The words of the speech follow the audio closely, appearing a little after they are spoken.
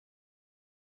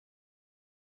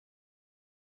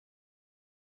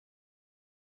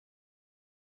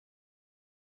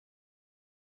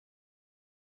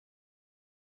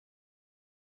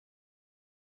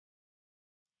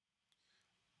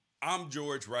I'm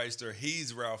George Wrighster.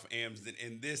 He's Ralph Amsden,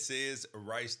 and this is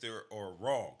Wrighster or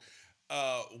Wrong.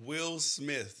 Will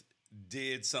Smith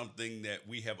did something that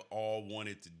we have all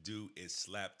wanted to do is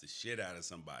slap the shit out of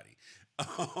somebody.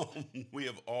 We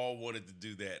have all wanted to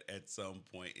do that at some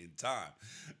point in time.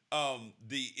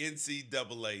 The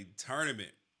NCAA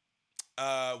tournament,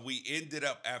 we ended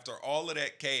up after all of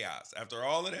that chaos, after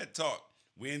all of that talk,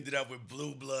 we ended up with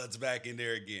blue bloods back in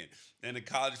there again. And the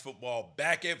college football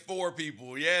back at four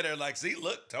people. Yeah, they're like, see,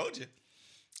 look, told you.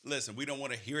 Listen, we don't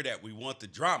want to hear that. We want the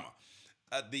drama.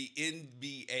 The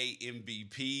NBA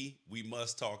MVP, we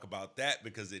must talk about that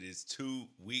because it is 2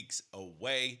 weeks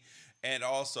away. And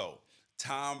also,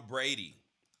 Tom Brady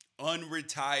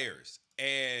unretires.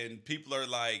 And people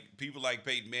like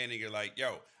Peyton Manning are like,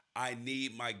 yo, I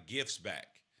need my gifts back.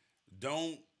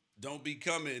 Don't don't be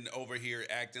coming over here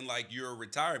acting like you're a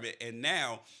retirement. And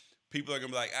now people are gonna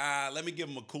be like, let me give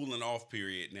them a cooling off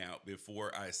period now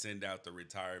before I send out the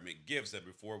retirement gifts. And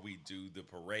before we do the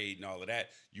parade and all of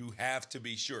that, you have to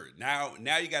be sure. Now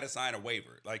you got to sign a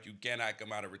waiver. Like you cannot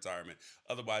come out of retirement,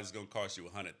 otherwise it's gonna cost you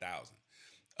 100,000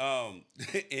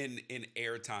 in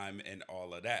airtime and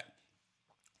all of that.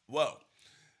 Well,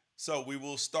 so we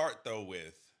will start though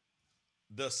with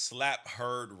the slap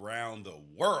heard round the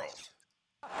world.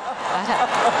 あ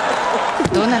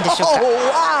ら、どうなんでしょう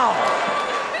か。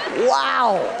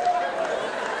Wow!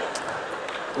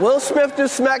 Will Smith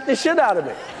just smacked the shit out of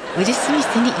me. ウィル・スミス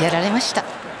にやられました。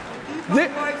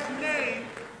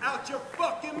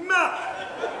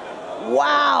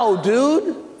Wow,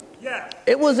 dude!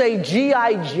 It was a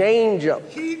G.I. Jane joke.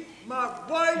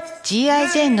 G.I.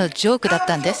 Jane のジョークだっ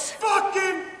たんです。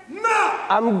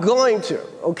I'm going to,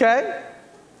 okay?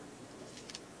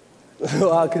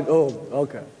 I could,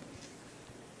 okay.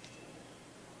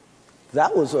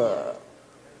 That was a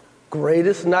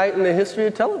greatest night in the history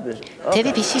of television. テ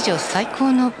レビ史上最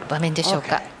高の場面でしょう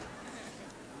か。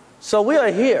So we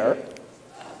are here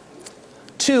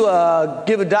to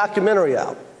give a documentary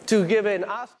out, to give an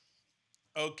Oscar.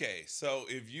 Okay, so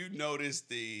if you notice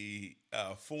the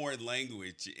foreign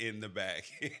language in the back,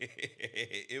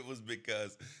 it was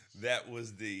because that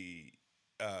was the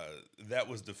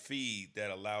feed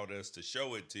that allowed us to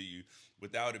show it to you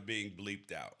without it being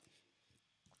bleeped out.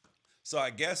 So I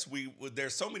guess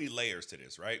there's so many layers to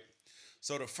this, right?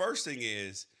 So the first thing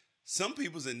is some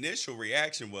people's initial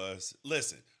reaction was,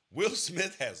 listen, Will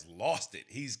Smith has lost it.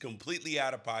 He's completely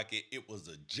out of pocket. It was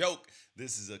a joke.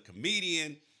 This is a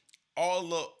comedian.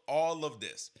 All of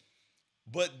this.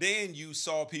 But then you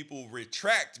saw people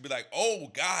retract, be like, oh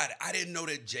God, I didn't know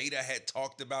that Jada had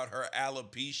talked about her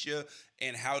alopecia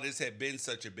and how this had been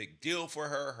such a big deal for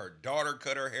her. Her daughter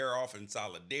cut her hair off in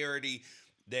solidarity,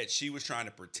 that she was trying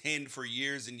to pretend for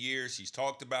years and years. She's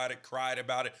talked about it, cried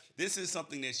about it. This is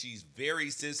something that she's very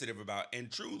sensitive about. And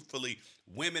truthfully,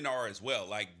 women are as well.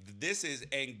 Like this is,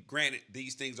 and granted,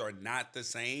 these things are not the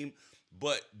same,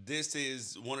 but this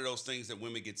is one of those things that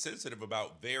women get sensitive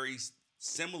about very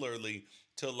similarly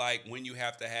to like when you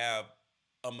have to have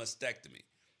a mastectomy.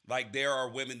 Like there are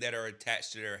women that are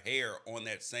attached to their hair on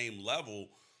that same level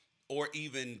or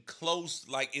even close.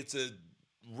 Like it's a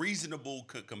reasonable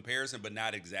comparison, but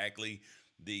not exactly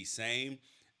the same.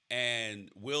 And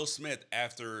Will Smith,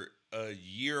 after a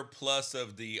year plus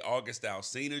of the August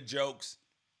Alsina jokes,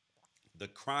 the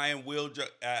crying Will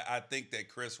joke, I think that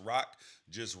Chris Rock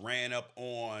just ran up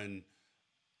on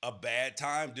a bad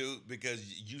time, dude,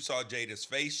 because you saw Jada's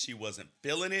face. She wasn't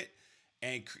feeling it.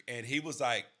 And he was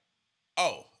like,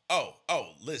 oh,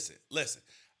 listen.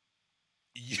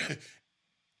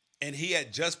 And he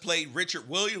had just played Richard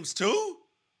Williams too?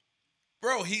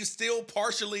 Bro, he's still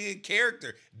partially in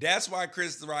character. That's why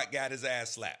Chris Rock got his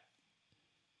ass slapped.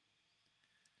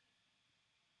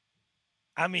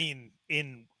 I mean,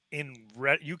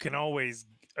 you can always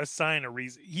assign a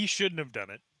reason. He shouldn't have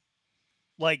done it.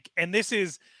 Like, and this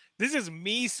is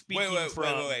me speaking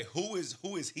Wait. Who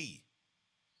is he?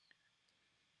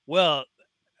 Well,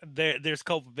 there's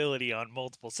culpability on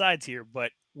multiple sides here,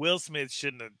 but Will Smith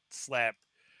shouldn't have slapped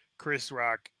Chris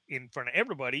Rock in front of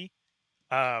everybody.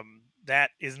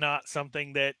 That is not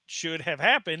something that should have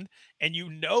happened, and you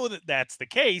know that that's the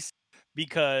case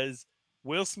because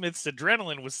Will Smith's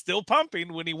adrenaline was still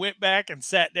pumping when he went back and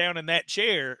sat down in that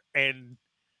chair and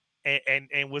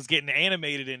was getting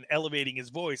animated and elevating his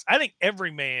voice. I think every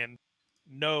man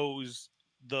knows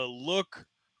the look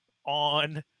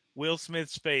on Will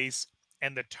Smith's face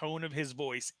and the tone of his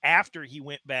voice after he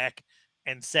went back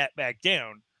and sat back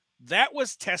down. That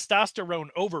was testosterone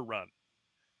overrun.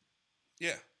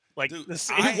 Yeah. Like, dude,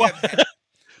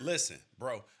 listen,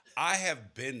 bro, I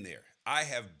have been there.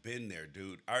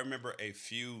 Dude. I remember a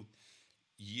few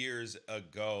years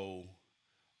ago,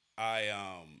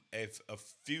 if a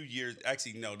few years,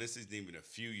 actually, no, this isn't even a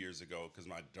few years ago because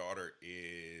my daughter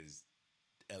is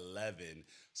 11.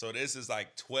 So this is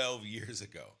like 12 years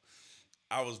ago.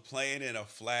 I was playing in a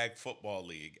flag football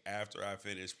league after I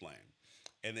finished playing.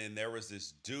 And then there was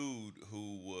this dude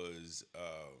who was,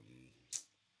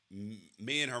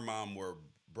 me and her mom were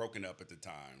broken up at the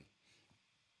time.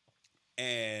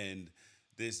 And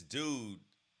this dude,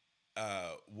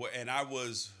 and I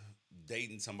was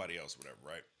dating somebody else, whatever,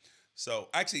 right? So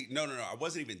actually, no. I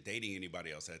wasn't even dating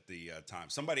anybody else at the time.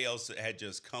 Somebody else had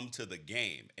just come to the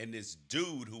game. And this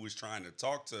dude who was trying to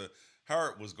talk to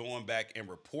her was going back and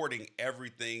reporting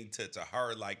everything to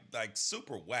her like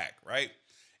super whack, right?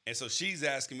 And so she's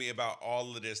asking me about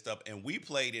all of this stuff. And we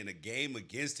played in a game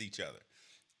against each other.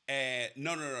 And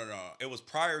no. It was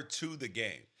prior to the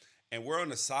game. And we're on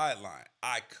the sideline.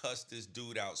 I cussed this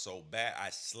dude out so bad. I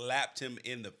slapped him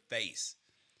in the face.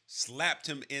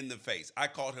 I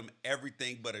called him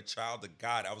everything but a child of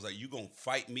God. I was like, you going to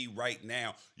fight me right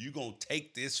now. You going to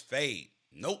take this fade.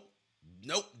 Nope.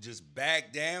 Just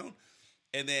back down.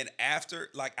 And then after,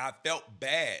 like, I felt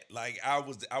bad. Like, I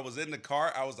was in the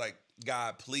car. I was like,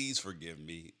 God, please forgive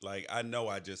me. Like, I know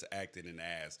I just acted an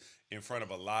ass in front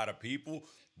of a lot of people.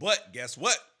 But guess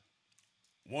what?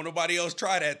 Won't nobody else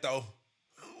try that, though.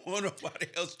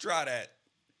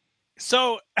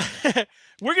 So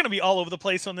we're going to be all over the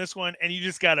place on this one. And you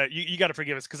just got to you got to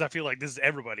forgive us because I feel like this is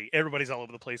everybody. Everybody's all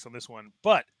over the place on this one.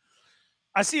 But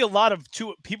I see a lot of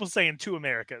people saying two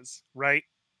Americas, right?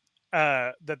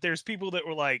 That there's people that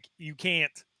were like, you can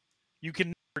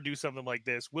never do something like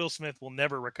this. Will Smith will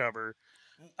never recover.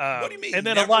 What do you mean? And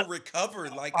then never recover?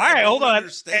 Like, all right, I don't hold on.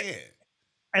 understand.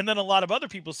 And then a lot of other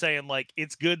people saying, like,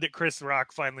 it's good that Chris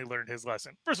Rock finally learned his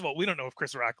lesson. First of all, we don't know if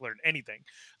Chris Rock learned anything.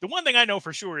 The one thing I know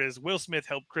for sure is Will Smith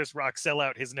helped Chris Rock sell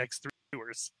out his next 3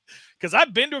 tours. Because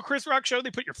I've been to a Chris Rock show.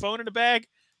 They put your phone in a bag.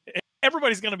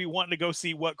 Everybody's going to be wanting to go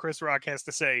see what Chris Rock has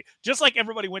to say. Just like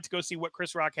everybody went to go see what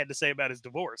Chris Rock had to say about his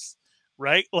divorce.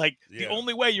 Right? Like, The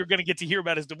only way you're going to get to hear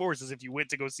about his divorce is if you went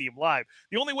to go see him live.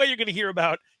 The only way you're going to hear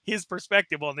about his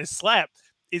perspective on this slap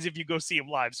is if you go see him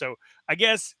live. So I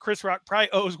guess Chris Rock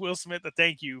probably owes Will Smith a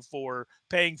thank you for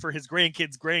paying for his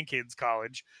grandkids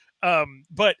college.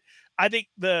 But I think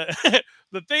the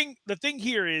thing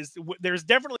here is there's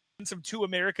definitely been some two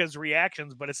Americas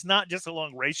reactions, but it's not just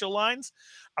along racial lines.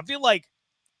 I feel like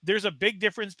there's a big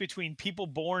difference between people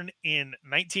born in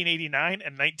 1989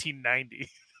 and 1990.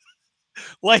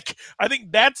 Like, I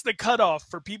think that's the cutoff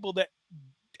for people that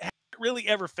haven't really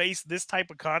ever faced this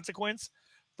type of consequence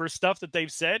for stuff that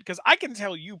they've said. Because I can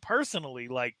tell you personally,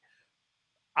 like,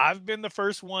 I've been the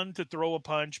first one to throw a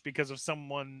punch because of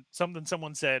something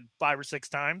someone said 5 or 6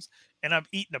 times, and I've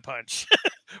eaten a punch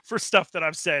for stuff that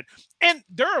I've said. And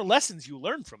there are lessons you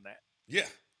learn from that. Yeah.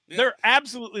 There are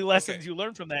absolutely lessons you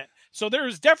learn from that. So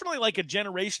there's definitely like a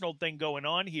generational thing going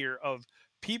on here of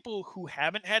people who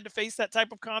haven't had to face that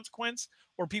type of consequence,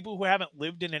 or people who haven't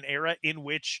lived in an era in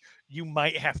which you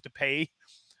might have to pay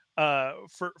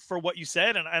for what you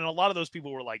said. And a lot of those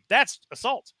people were like, that's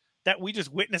assault. That we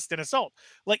just witnessed an assault.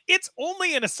 Like, it's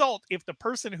only an assault if the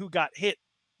person who got hit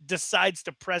decides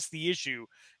to press the issue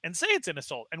and say it's an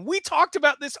assault. And we talked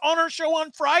about this on our show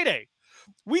on Friday.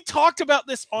 If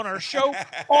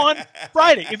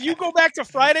you go back to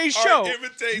Friday's show,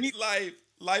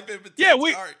 life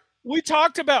imitates art. We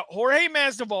talked about Jorge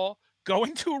Masvidal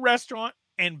going to a restaurant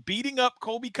and beating up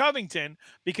Colby Covington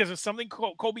because of something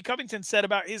Colby Covington said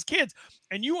about his kids.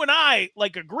 And you and I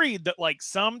like agreed that like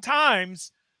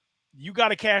sometimes you got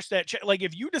to cash that check. Like,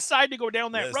 if you decide to go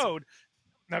down that road,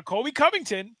 now Colby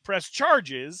Covington pressed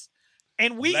charges,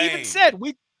 and we even said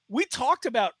we talked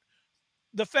about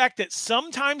the fact that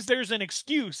sometimes there's an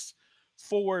excuse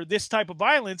for this type of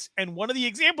violence, and one of the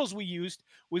examples we used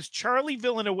was Charlie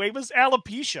Villanueva's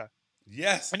alopecia.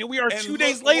 Yes, and we are 2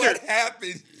 days later. What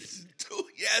happened?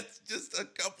 Just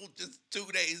 2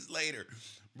 days later,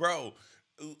 bro.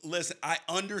 Listen, I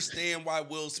understand why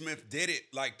Will Smith did it.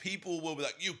 Like, people will be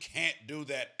like, you can't do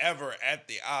that ever at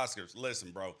the Oscars. Listen,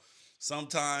 bro,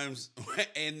 sometimes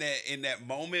in that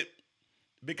moment,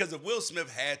 because if Will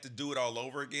Smith had to do it all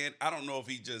over again, I don't know if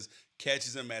he just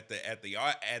catches him at the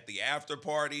after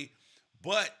party.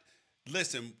 But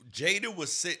listen, Jada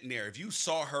was sitting there. If you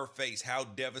saw her face, how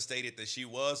devastated that she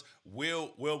was,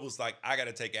 Will was like, I got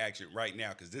to take action right now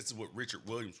because this is what Richard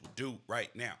Williams would do right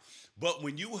now. But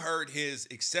when you heard his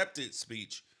acceptance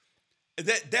speech,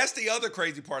 that's the other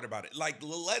crazy part about it. Like,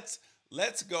 let's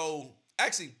go.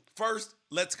 Actually, first,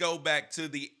 let's go back to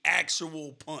the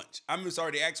actual punch.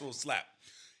 The actual slap.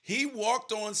 He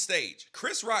walked on stage.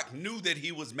 Chris Rock knew that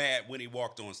he was mad when he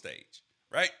walked on stage,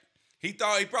 right? He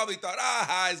probably thought,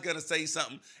 he's gonna say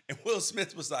something. And Will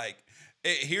Smith was like,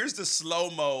 here's the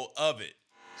slow-mo of it.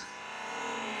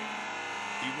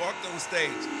 He walked on stage,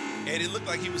 and it looked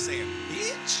like he was saying,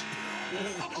 bitch,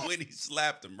 when he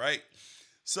slapped him, right?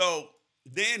 So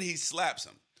then he slaps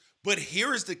him. But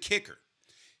here's the kicker.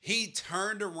 He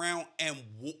turned around and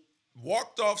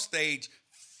walked off stage,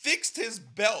 fixed his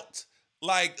belt,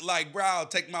 like, bro, I'll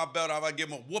take my belt off, I'll give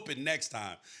him a whooping next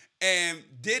time. And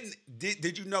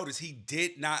did you notice he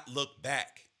did not look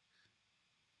back?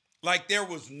 Like there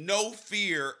was no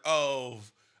fear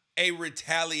of a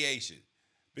retaliation.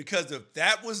 Because if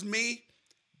that was me,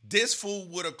 this fool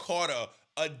would have caught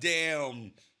a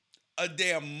damn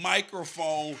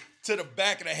microphone to the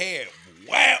back of the head.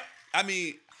 Wow. I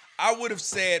mean, I would have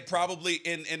said probably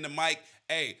in the mic,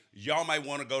 hey, y'all might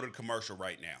want to go to the commercial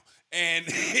right now. And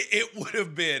it would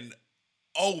have been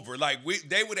over. Like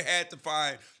they would have had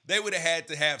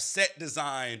to have set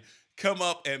design come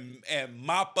up and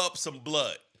mop up some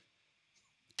blood.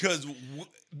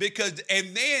 Because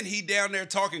and then he down there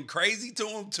talking crazy to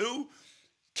him too.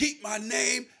 Keep my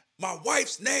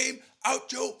wife's name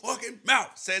out your fucking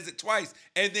mouth. Says it twice.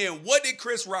 And then what did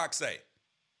Chris Rock say?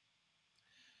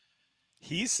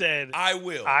 He said, I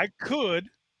will. I could.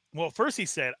 Well, first he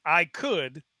said, I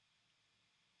could.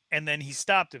 And then he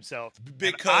stopped himself.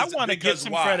 Because I want to give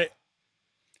some why? credit.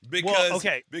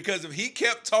 Because if he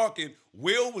kept talking,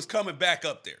 Will was coming back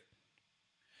up there.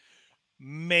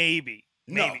 Maybe.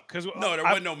 No, there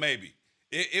wasn't no maybe.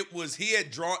 It was he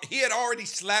had already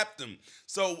slapped him.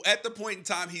 So at the point in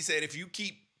time, he said, if you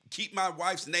keep my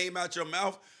wife's name out your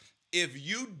mouth, if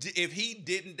he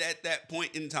didn't at that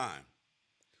point in time,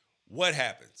 what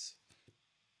happens?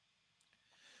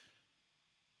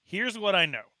 Here's what I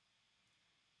know.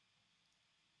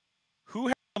 Who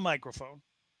had the microphone?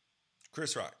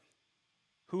 Chris Rock.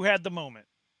 Who had the moment?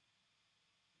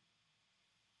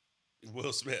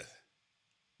 Will Smith.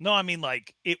 No, I mean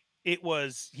like it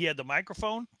was he had the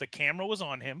microphone, the camera was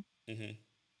on him,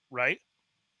 right?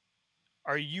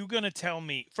 Are you going to tell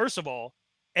me, first of all,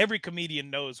 every comedian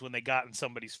knows when they got in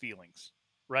somebody's feelings,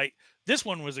 right? This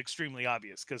one was extremely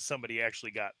obvious because somebody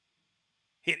actually got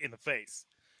hit in the face.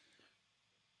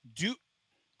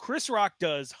 Chris Rock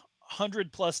does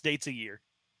 100+ dates a year.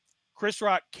 Chris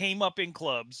Rock came up in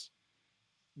clubs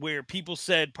where people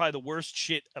said probably the worst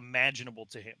shit imaginable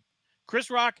to him. Chris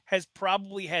Rock has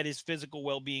probably had his physical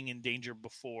well-being in danger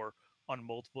before on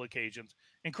multiple occasions.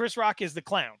 And Chris Rock is the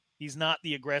clown. He's not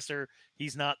the aggressor.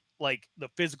 He's not like the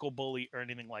physical bully or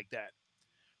anything like that.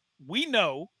 We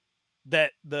know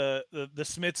that the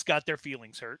Smiths got their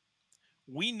feelings hurt.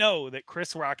 We know that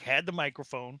Chris Rock had the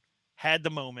microphone, had the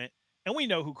moment, and we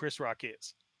know who Chris Rock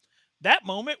is. That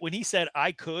moment when he said,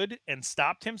 I could, and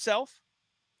stopped himself,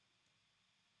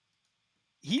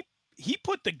 he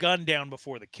put the gun down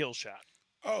before the kill shot.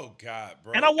 Oh God,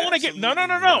 bro! And I want to get no.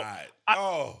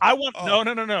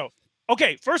 No.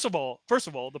 Okay, first of all,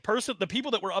 the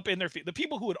people that were up in their feet, the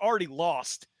people who had already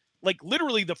lost, like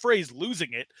literally the phrase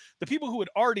 "losing it," the people who had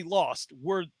already lost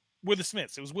were the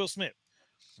Smiths. It was Will Smith.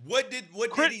 What did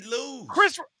he lose?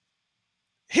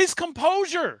 His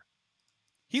composure.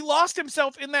 He lost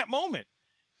himself in that moment.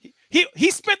 He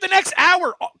spent the next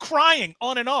hour crying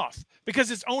on and off because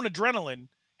his own adrenaline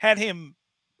had him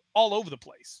all over the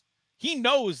place. He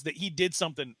knows that he did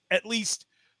something, at least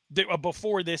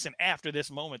before this and after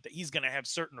this moment, that he's going to have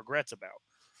certain regrets about.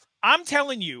 I'm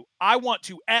telling you, I want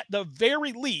to, at the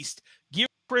very least, give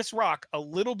Chris Rock a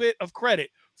little bit of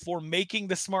credit for making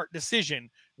the smart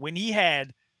decision when he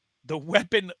had the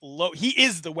weapon low. He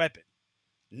is the weapon.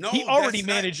 No, he already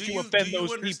managed to offend those people.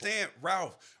 Do you understand,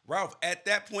 Ralph, at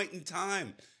that point in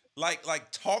time, like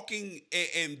talking,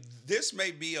 and this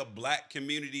may be a black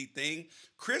community thing,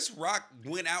 Chris Rock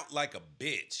went out like a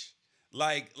bitch.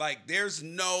 Like there's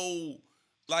no,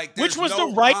 like, there's which was no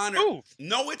the right honor. move.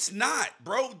 No, it's not,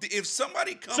 bro. If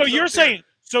somebody comes So you're up saying,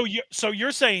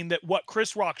 you're saying that what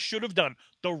Chris Rock should have done,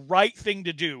 the right thing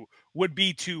to do would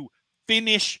be to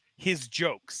finish his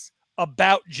jokes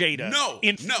about Jada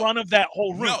in front of that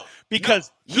whole room.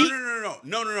 Because No.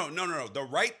 The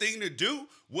right thing to do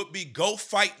would be go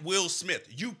fight Will Smith.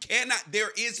 You cannot, there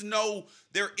is no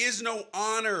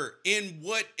honor in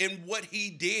what he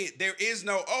did. There is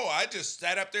no, I just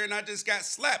sat up there and I just got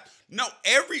slapped. No,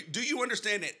 do you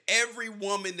understand that every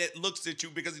woman that looks at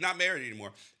you, because he's not married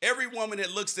anymore, every woman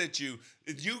that looks at you,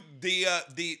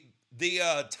 the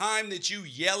time that you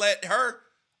yell at her,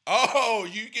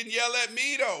 you can yell at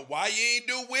me though. Why you ain't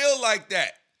do Will like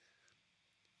that?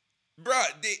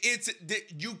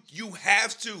 Bruh, you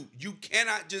have to. You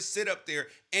cannot just sit up there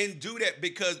and do that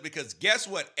because guess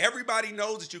what? Everybody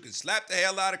knows that you can slap the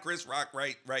hell out of Chris Rock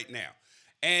right now.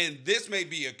 And this may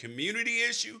be a community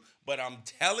issue, but I'm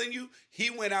telling you,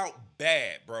 he went out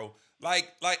bad, bro.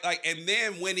 Like, and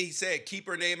then when he said, keep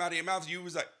her name out of your mouth, you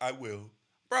was like, I will.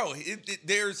 Bro,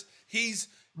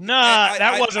 Nah,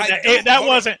 that wasn't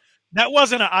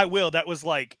a I will. That was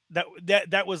like,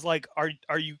 that was like, are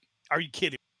you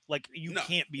kidding? Like, you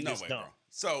can't be this dumb. Bro.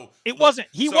 So he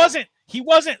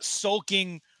wasn't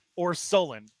sulking or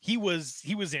sullen. He was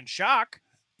in shock.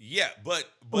 Yeah, but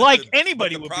like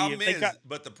anybody would be.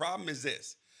 But the problem is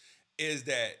this, is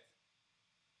that,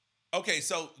 okay,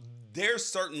 so there's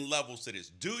certain levels to this.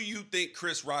 Do you think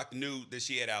Chris Rock knew that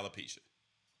she had alopecia?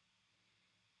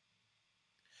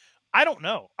 I don't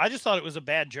know. I just thought it was a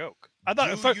bad joke. I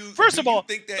thought, first of all,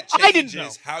 think that changes I didn't know.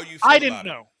 How you feel I didn't about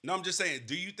know. It? No, I'm just saying,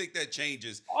 do you think that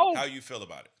changes how you feel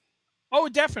about it? Oh,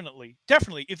 definitely.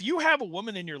 Definitely. If you have a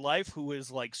woman in your life who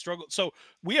is like struggled. So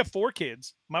we have 4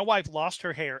 kids. My wife lost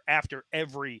her hair after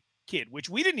every kid, which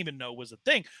we didn't even know was a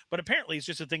thing, but apparently it's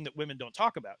just a thing that women don't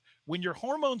talk about. When your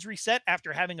hormones reset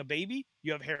after having a baby,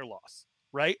 you have hair loss,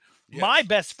 right? Yes. My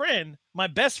best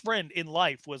friend in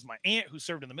life was my aunt who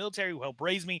served in the military, who helped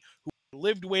raise me, who I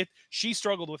lived with. She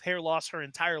struggled with hair loss her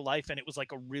entire life, and it was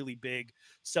like a really big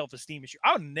self-esteem issue.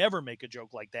 I would never make a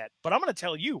joke like that, but I'm going to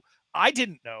tell you, I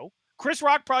didn't know. Chris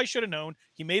Rock probably should have known.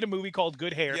 He made a movie called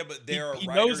Good Hair. Yeah, but there he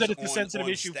are knows that it's a sensitive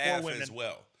issue for women as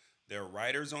well. There are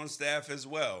writers on staff as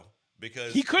well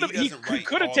because he could have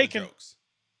taken jokes.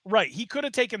 Right, he could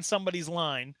have taken somebody's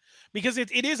line because it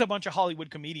is a bunch of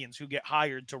Hollywood comedians who get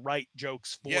hired to write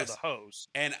jokes for the host.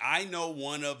 And I know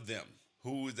one of them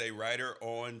who is a writer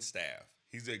on staff.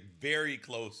 He's a very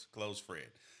close friend.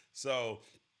 So,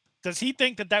 does he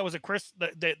think that was a Chris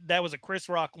that was a Chris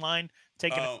Rock line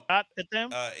taking a shot at them?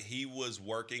 He was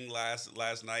working last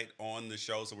night on the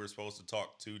show, so we're supposed to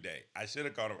talk today. I should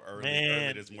have called him early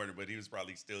this morning, but he was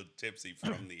probably still tipsy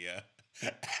from the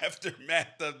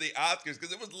aftermath of the Oscars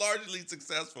because it was largely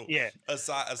successful. Yeah.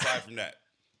 Aside from that.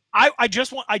 I'm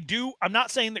not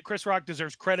saying that Chris Rock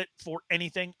deserves credit for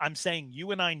anything. I'm saying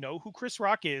you and I know who Chris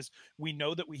Rock is. We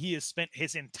know that he has spent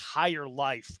his entire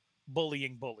life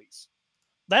bullying bullies.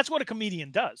 That's what a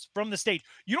comedian does from the stage.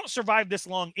 You don't survive this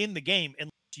long in the game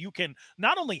unless you can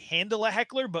not only handle a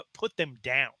heckler, but put them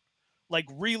down. Like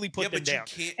really put them down.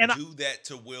 But you can't do that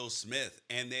to Will Smith.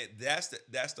 And that's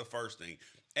the first thing.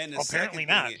 And the apparently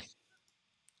second not. Thing is,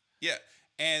 yeah.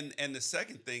 And the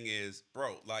second thing is,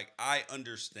 bro, like I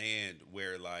understand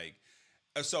where like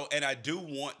and I do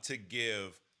want to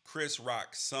give Chris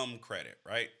Rock some credit,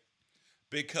 right?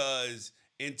 Because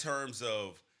in terms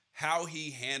of how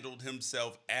he handled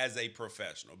himself as a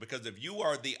professional. Because if you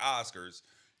are the Oscars,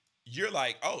 you're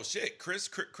like, oh shit, Chris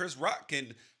Rock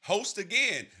can host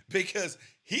again because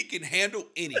he can handle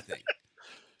anything.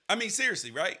 I mean,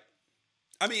 seriously, right?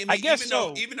 I mean, I guess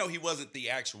even though he wasn't the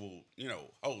actual,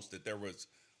 host, that there was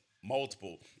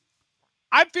multiple.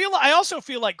 I also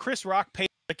feel like Chris Rock paid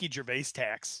Ricky Gervais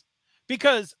tax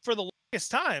because for the longest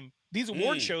time, these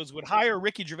award shows would hire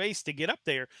Ricky Gervais to get up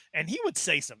there and he would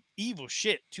say some evil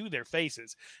shit to their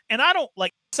faces. And I don't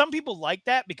like, some people like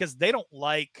that because they don't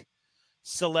like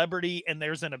celebrity and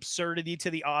there's an absurdity to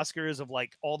the Oscars of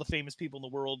like all the famous people in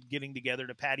the world getting together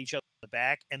to pat each other on the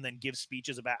back and then give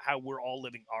speeches about how we're all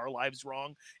living our lives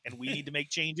wrong and we need to make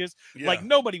changes. Yeah. Like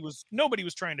nobody was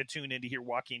trying to tune in to hear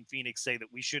Joaquin Phoenix say that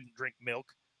we shouldn't drink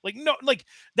milk. Like no, like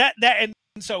that and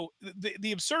so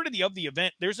the absurdity of the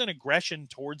event, there's an aggression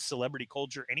towards celebrity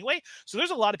culture anyway. So there's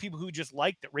a lot of people who just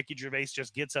like that Ricky Gervais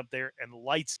just gets up there and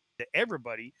lights to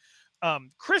everybody.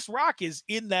 Chris Rock is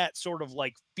in that sort of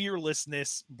like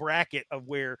fearlessness bracket of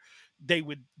where they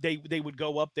would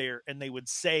go up there and they would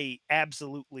say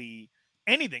absolutely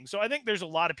anything. So I think there's a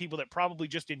lot of people that probably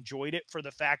just enjoyed it for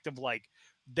the fact of like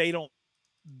they don't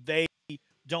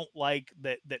like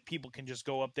that people can just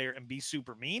go up there and be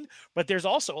super mean. But there's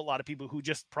also a lot of people who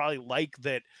just probably like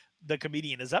that the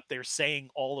comedian is up there saying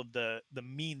all of the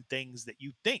mean things that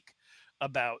you think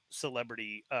about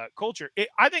celebrity culture.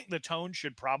 I think the tone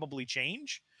should probably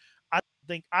change. I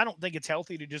don't think it's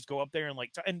healthy to just go up there and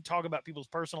like and talk about people's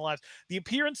personal lives. The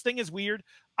appearance thing is weird.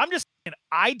 I'm just saying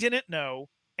I didn't know.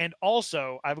 And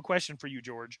also, I have a question for you,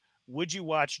 George. Would you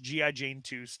watch G.I. Jane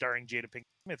 2 starring Jada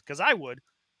Pinkett-Smith? Because I would.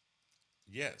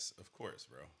 Yes, of course,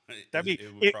 bro.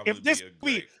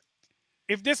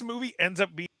 If this movie ends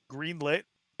up being greenlit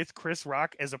with Chris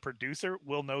Rock as a producer,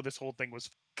 we'll know this whole thing was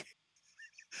fake.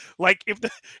 Like if the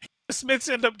Smiths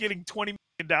end up getting $20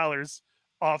 million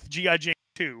off G.I. Jane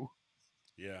 2.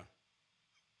 Yeah.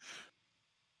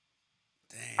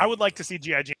 I would like to see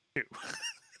G.I. Jane 2.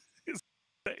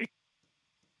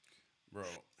 Bro.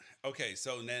 Okay,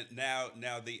 so now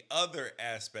the other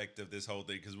aspect of this whole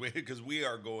thing, because we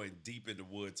are going deep in the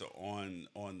woods on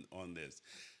this.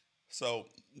 So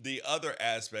the other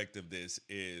aspect of this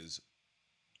is,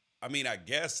 I mean, I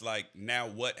guess like now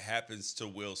what happens to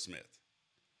Will Smith?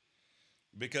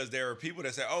 Because there are people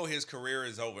that say, "Oh, his career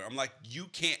is over." I'm like, you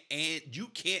can't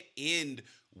end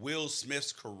Will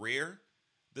Smith's career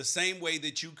the same way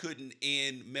that you couldn't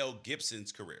end Mel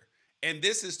Gibson's career. And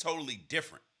this is totally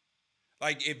different.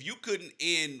 Like, if you couldn't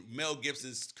end Mel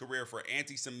Gibson's career for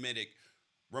anti-Semitic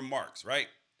remarks, right?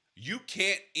 You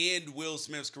can't end Will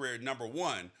Smith's career, number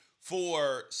one,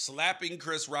 for slapping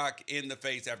Chris Rock in the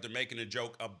face after making a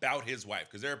joke about his wife.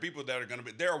 Because there are people that are going to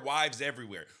be, there are wives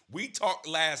everywhere. We talked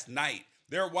last night.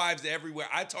 There are wives everywhere.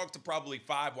 I talked to probably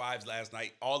 5 wives last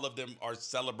night. All of them are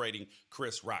celebrating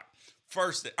Chris Rock.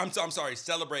 I'm sorry,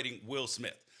 celebrating Will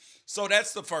Smith. So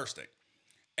that's the first thing.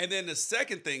 And then the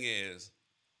second thing is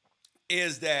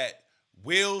that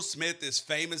Will Smith is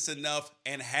famous enough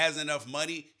and has enough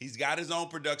money. He's got his own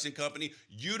production company.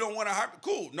 You don't want to hire?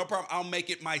 Cool, no problem. I'll make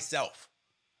it myself.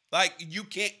 Like, you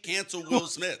can't cancel Will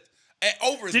Smith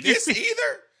over this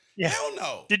either. Yeah. Hell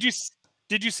no. Did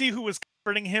you see who was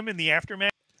comforting him in the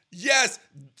aftermath? Yes,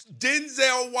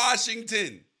 Denzel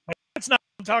Washington. That's not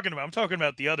what I'm talking about. I'm talking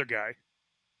about the other guy.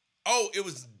 Oh, it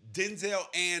was Denzel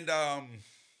and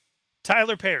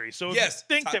Tyler Perry. So yes, if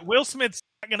you think that Will Smith's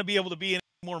not going to be able to be in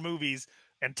more movies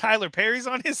and Tyler Perry's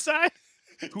on his side,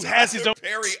 who has his own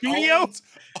studio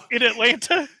in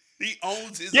Atlanta. He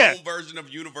owns his own version of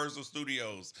Universal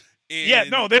Studios. Yeah,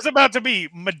 no, there's about to be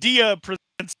Medea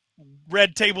presents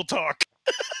Red Table Talk.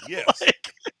 Yes.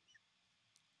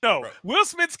 No, right. Will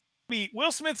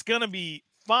Smith's gonna be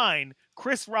fine.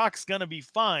 Chris Rock's gonna be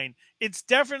fine. It's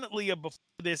definitely a before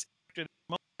this, after this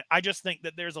moment. I just think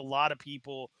that there's a lot of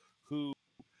people who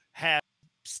have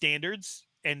standards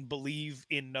and believe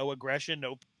in no aggression,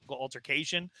 no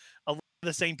altercation. A lot of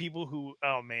the same people who,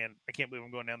 oh man, I can't believe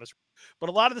I'm going down this road. But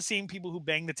a lot of the same people who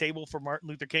bang the table for Martin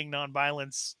Luther King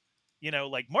nonviolence,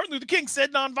 like Martin Luther King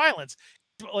said nonviolence,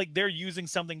 like they're using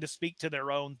something to speak to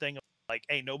their own thing. Like,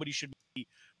 hey, nobody should be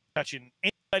touching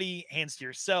anybody, hands to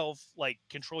yourself, like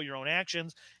control your own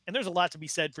actions. And there's a lot to be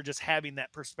said for just having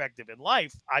that perspective in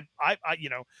life. I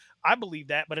believe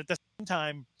that, but at the same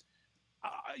time,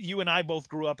 you and I both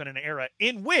grew up in an era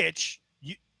in which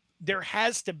there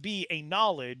has to be a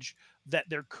knowledge that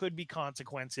there could be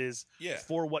consequences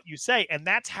for what you say. And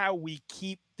that's how we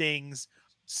keep things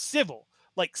civil.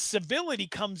 Like, civility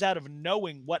comes out of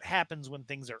knowing what happens when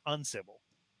things are uncivil.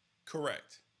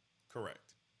 Correct.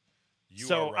 You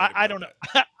so are right I don't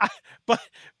know.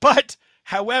 but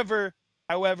however,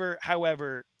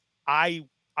 I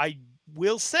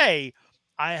will say,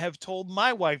 I have told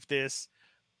my wife this.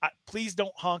 Please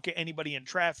don't honk at anybody in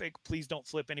traffic. Please don't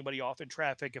flip anybody off in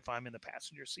traffic if I'm in the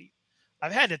passenger seat.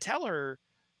 I've had to tell her,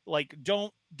 like,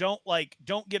 don't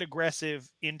get aggressive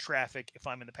in traffic if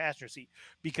I'm in the passenger seat,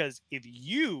 because if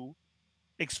you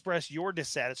express your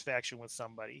dissatisfaction with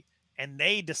somebody and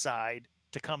they decide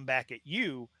to come back at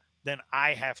you, then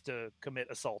I have to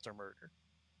commit assault or murder.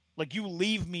 Like, you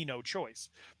leave me no choice.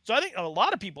 So I think a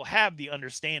lot of people have the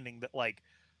understanding that, like,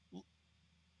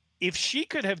 if she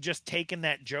could have just taken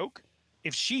that joke,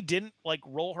 if she didn't like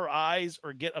roll her eyes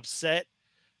or get upset,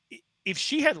 if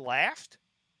she had laughed,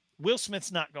 Will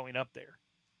Smith's not going up there.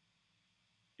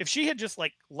 If she had just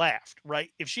like laughed, right?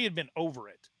 If she had been over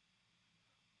it.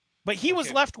 But he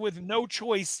was left with no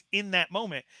choice in that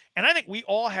moment. And I think we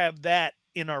all have that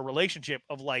in our relationship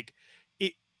of like,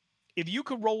 if you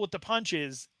could roll with the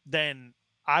punches, then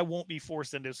I won't be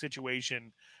forced into a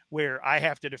situation where I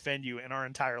have to defend you and our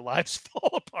entire lives fall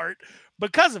apart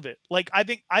because of it. Like, I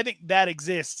think that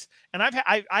exists. And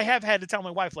I have had to tell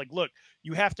my wife, like, look,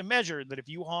 you have to measure that if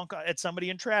you honk at somebody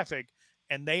in traffic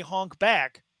and they honk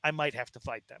back, I might have to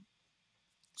fight them.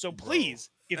 So please,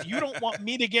 if you don't want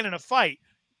me to get in a fight,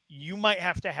 you might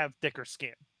have to have thicker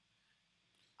skin.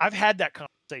 I've had that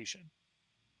conversation.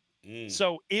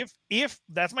 So if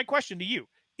that's my question to you,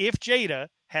 if Jada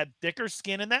had thicker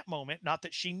skin in that moment, not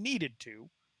that she needed to,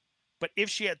 but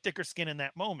if she had thicker skin in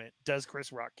that moment, does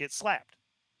Chris Rock get slapped?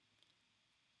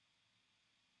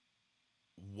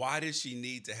 Why does she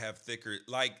need to have thicker?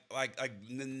 Like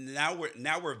now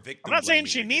we're victim. I'm not saying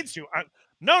she needs to.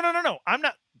 No. I'm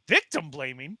not victim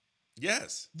blaming.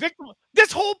 Yes. Victim.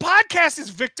 This whole podcast is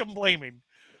victim blaming.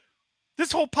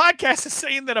 This whole podcast is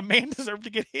saying that a man deserved to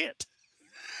get hit.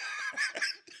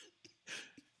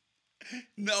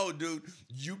 No, dude,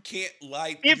 you can't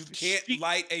light a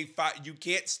fire. You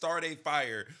can't start a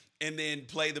fire and then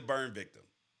play the burn victim.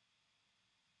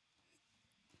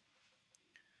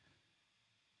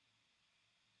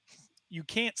 you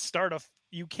can't start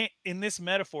in this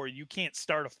metaphor, you can't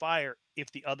start a fire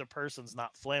if the other person's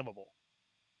not flammable.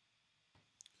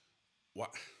 What?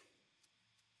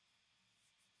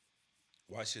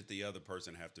 Why should the other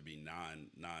person have to be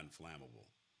non-flammable?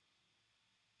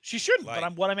 She shouldn't. Like,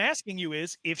 But what I'm asking you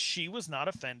is, if she was not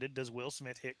offended, does Will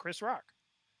Smith hit Chris Rock?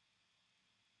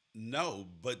 no,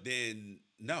 but then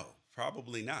no,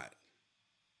 probably not.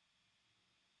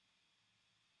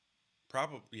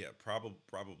 Probably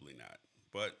not.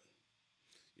 But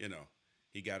you know,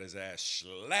 he got his ass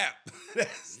slapped.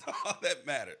 That's all that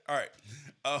mattered. All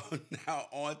right. Now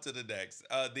on to the next.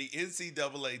 The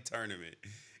NCAA tournament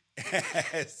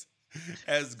has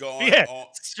has gone Yeah. on.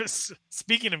 Just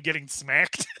speaking of getting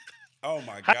smacked. Oh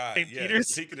my Hi, God. St. Yeah.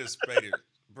 Peter's. Speaking of Spader,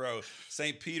 bro,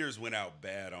 St. Peter's went out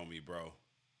bad on me, bro.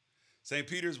 St.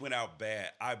 Peter's went out bad.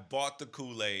 I bought the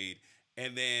Kool-Aid,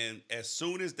 and then as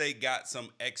soon as they got some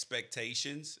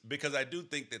expectations, because I do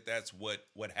think that that's what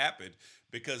happened,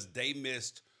 because they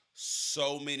missed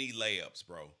so many layups,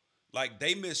 bro. Like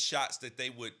they missed shots that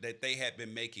they had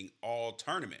been making all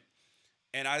tournament.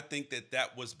 And I think that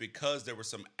that was because there were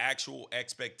some actual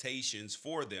expectations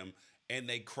for them, and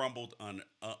they crumbled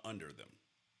under them.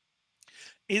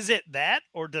 Is it that,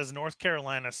 or does North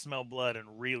Carolina smell blood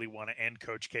and really want to end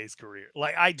Coach K's career?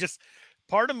 Like,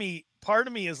 part of me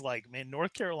is like, man,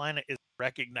 North Carolina is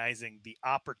recognizing the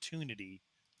opportunity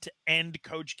to end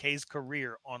Coach K's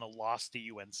career on a loss to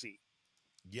UNC.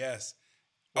 Yes.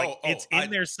 Like, it's in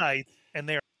their sight, and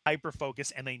they're hyper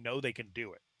focused, and they know they can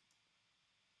do it.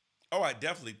 Oh, I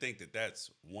definitely think that that's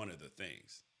one of the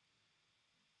things.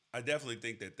 I definitely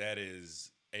think that that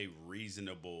is a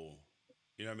reasonable,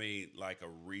 you know what I mean, like a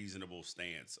reasonable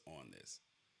stance on this.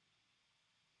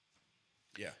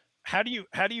 Yeah. How do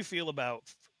you feel about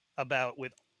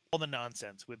with all the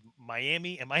nonsense with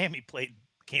Miami, and Miami played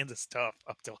Kansas tough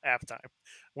up till halftime.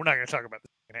 We're not going to talk about the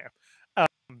second half.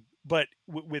 But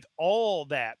with all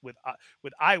that, with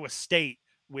Iowa State,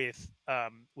 with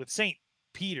St.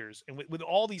 Peter's, and with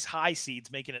all these high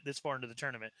seeds making it this far into the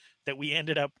tournament, that we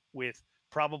ended up with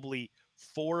probably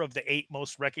 4 of the 8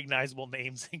 most recognizable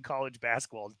names in college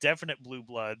basketball, definite blue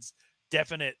bloods,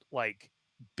 definite like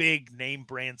big name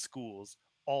brand schools,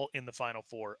 all in the Final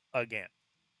Four again.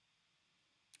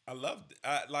 I love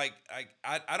I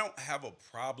don't have a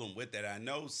problem with that. I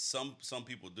know some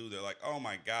people do. They're like, "Oh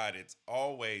my God, it's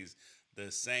always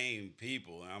the same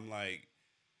people." And I'm like,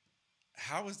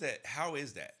 "How is that? How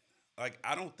is that?" Like,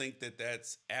 I don't think that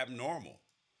that's abnormal.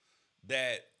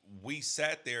 That we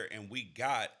sat there and we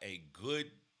got a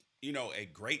good, a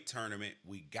great tournament.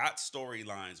 We got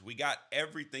storylines. We got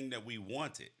everything that we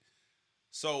wanted.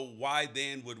 So why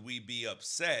then would we be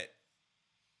upset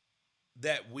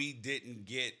that we didn't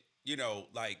get,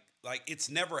 like it's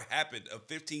never happened. A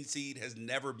 15 seed has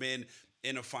never been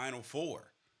in a Final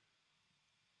Four.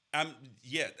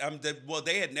 Well,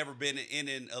 they had never been in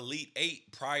an Elite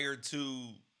Eight prior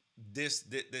to this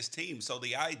team. So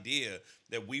the idea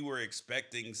that we were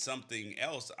expecting something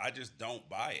else, I just don't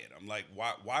buy it. I'm like,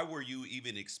 why were you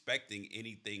even expecting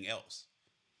anything else?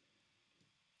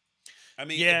 I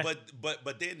mean, Yeah.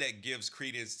 but then that gives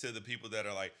credence to the people that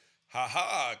are like, ha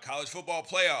ha, college football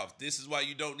playoff. This is why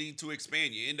you don't need to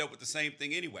expand. You end up with the same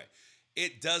thing anyway.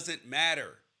 It doesn't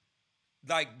matter.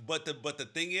 Like, but the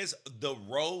thing is, the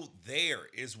road there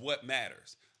is what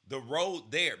matters. The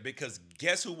road there, because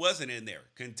guess who wasn't in there?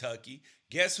 Kentucky.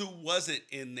 Guess who wasn't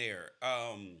in there?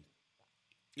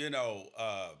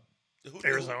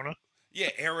 Arizona. Yeah,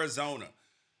 Arizona.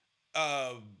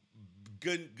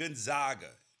 Gonzaga.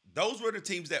 Those were the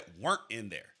teams that weren't in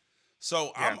there.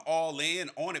 So Yeah. I'm all in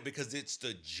on it because it's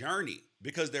the journey.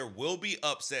 Because there will be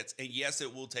upsets, and yes,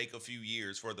 it will take a few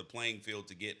years for the playing field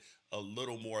to get a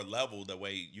little more level. That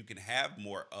way, you can have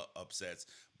more upsets,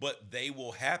 but they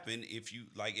will happen if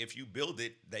you build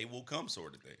it. They will come,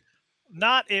 sort of thing.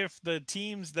 Not if the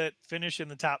teams that finish in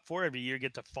the top 4 every year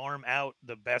get to farm out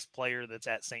the best player that's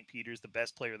at St. Peter's, the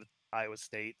best player that's at Iowa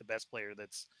State, the best player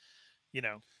that's,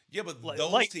 Yeah, but like,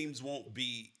 those teams won't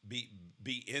be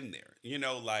in there.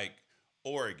 Like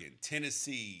Oregon,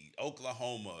 Tennessee,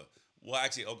 Oklahoma. Well,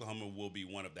 actually, Oklahoma will be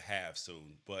one of the halves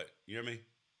soon. But you know what I mean?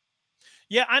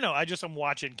 Yeah, I know. I'm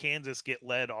watching Kansas get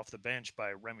led off the bench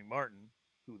by Remy Martin,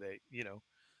 who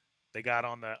they got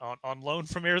on loan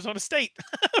from Arizona State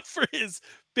for his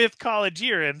 5th college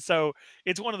year. And so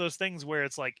it's one of those things where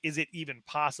it's like, is it even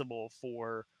possible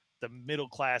for the middle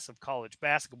class of college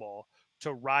basketball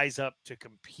to rise up to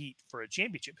compete for a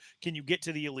championship? Can you get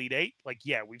to the Elite 8? Like,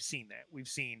 yeah, we've seen that. We've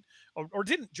seen, or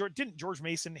didn't George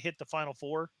Mason hit the Final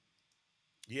Four?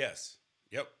 Yes.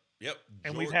 Yep. Yep.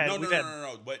 And George, we've had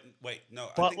no. Wait, no.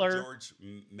 Butler. I think George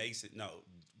Mason. No,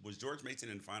 was George Mason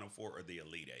in the Final Four or the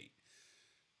Elite Eight?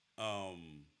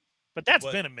 But that's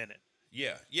But been a minute.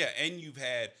 yeah, and you've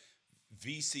had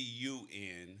VCU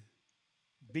in.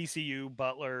 BCU,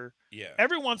 Butler. Yeah.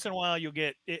 Every once in a while you'll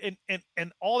get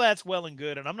and all that's well and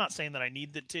good. And I'm not saying that I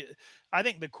need I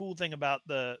think the cool thing about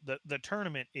the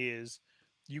tournament is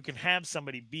you can have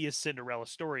somebody be a Cinderella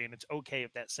story, and it's okay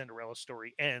if that Cinderella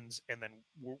story ends and then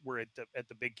we're at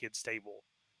the big kids table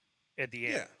at the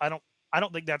end. Yeah. I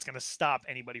don't think that's going to stop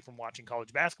anybody from watching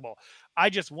college basketball. I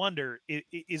just wonder,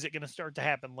 is it going to start to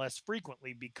happen less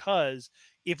frequently? Because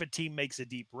if a team makes a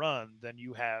deep run, then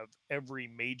you have every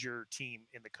major team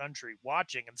in the country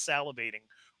watching and salivating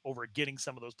over getting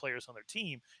some of those players on their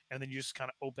team. And then you just kind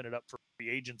of open it up for free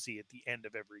agency at the end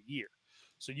of every year.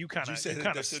 So you kind of,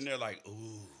 they're sitting there like,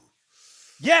 ooh.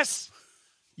 Yes.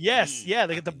 Yeah.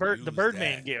 They get the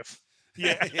Birdman that. gif.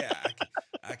 Yeah. Yeah.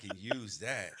 I can use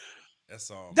that.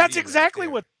 That's exactly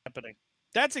what's happening.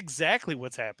 That's exactly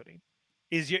what's happening.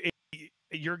 Is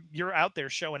you're out there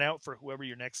showing out for whoever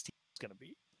your next team is going to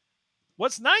be.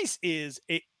 What's nice is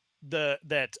I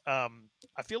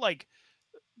feel like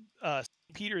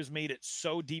Peter's made it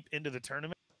so deep into the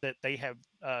tournament that they have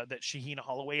that Shaheen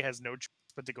Holloway has no choice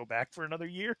but to go back for another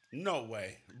year. No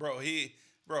way, bro.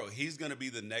 He's going to be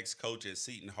the next coach at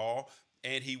Seton Hall.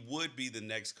 And he would be the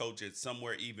next coach at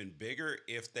somewhere even bigger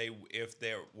if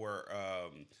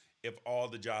all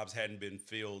the jobs hadn't been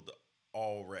filled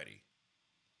already.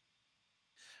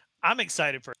 I'm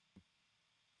excited for him.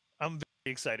 I'm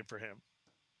very excited for him.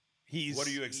 What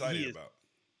are you excited about?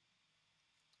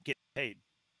 Getting paid.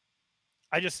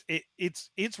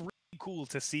 It's really cool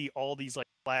to see all these like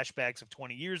flashbacks of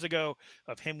 20 years ago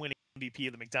of him winning MVP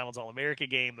of the McDonald's All-America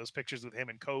game, those pictures with him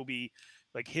and Kobe,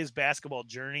 like his basketball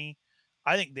journey.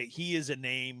 I think that he is a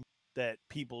name that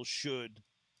people should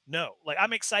know. Like,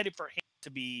 I'm excited for him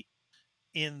to be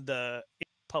in the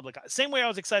public eye. Same way I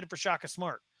was excited for Shaka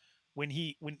Smart when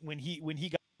he got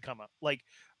to come up. Like,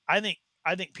 I think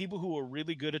people who are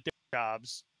really good at their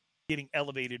jobs getting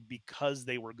elevated because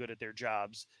they were good at their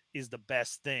jobs is the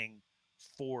best thing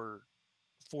for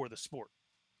the sport.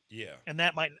 Yeah. And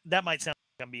that might sound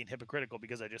like I'm being hypocritical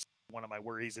because one of my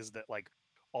worries is that like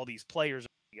all these players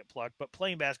get plucked, but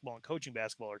playing basketball and coaching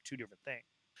basketball are two different things.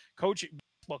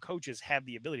 Basketball coaches have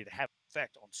the ability to have an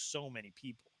effect on so many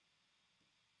people.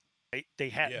 Right?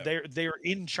 They're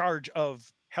in charge of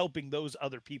helping those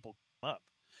other people come up,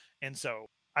 and so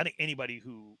I think anybody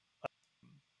who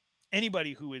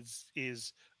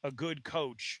is a good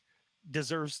coach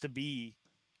deserves to be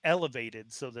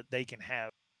elevated so that they can have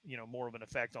more of an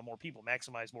effect on more people,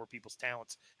 maximize more people's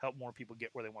talents, help more people get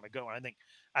where they want to go. And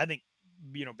I think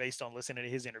based on listening to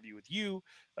his interview with you,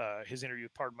 his interview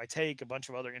with Pardon My Take, a bunch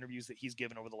of other interviews that he's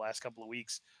given over the last couple of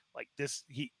weeks, like this,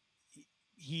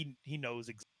 he knows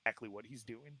exactly what he's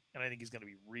doing, and I think he's going to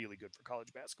be really good for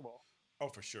college basketball. Oh,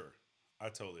 for sure, I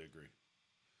totally agree.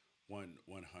 100%.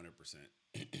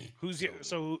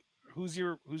 Who's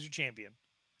your champion?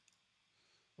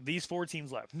 These four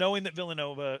teams left, knowing that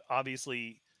Villanova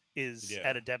obviously is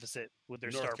at a deficit with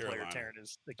their star player tearing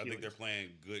his Achilles. I think they're playing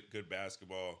good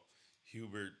basketball.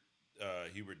 Hubert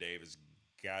Davis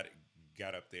got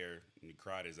up there and he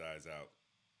cried his eyes out.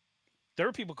 There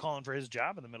were people calling for his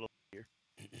job in the middle of the year.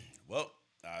 Well,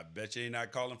 I bet you he's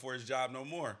not calling for his job no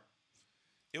more.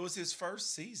 It was his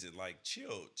first season. Like,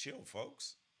 chill,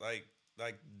 folks. Like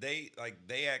they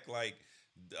act like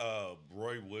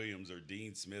Roy Williams or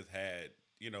Dean Smith had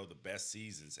the best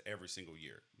seasons every single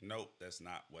year. Nope, that's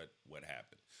not what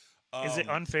happened. Is it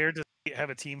unfair to have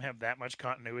a team have that much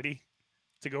continuity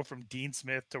to go from Dean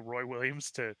Smith to Roy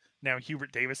Williams to now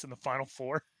Hubert Davis in the Final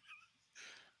Four?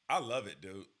 I love it,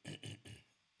 dude.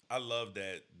 I love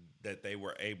that they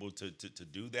were able to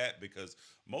do that, because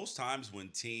most times when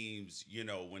teams,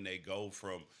 when they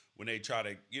try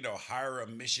to, hire a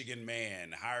Michigan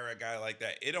man, hire a guy like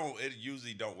that, it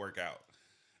usually don't work out.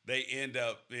 They end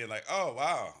up being like, oh,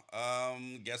 wow,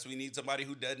 guess we need somebody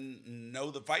who doesn't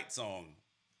know the fight song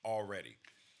already.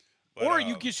 But, or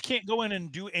you just can't go in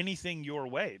and do anything your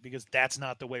way, because that's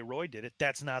not the way Roy did it.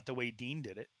 That's not the way Dean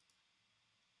did it.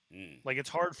 Like, it's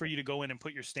hard for you to go in and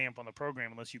put your stamp on the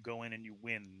program unless you go in and you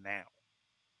win now.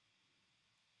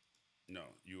 No,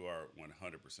 you are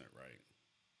 100% right.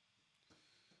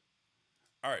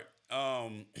 All right.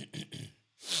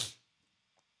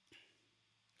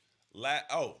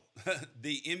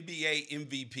 The NBA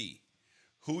MVP.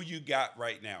 Who you got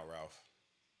right now, Ralph?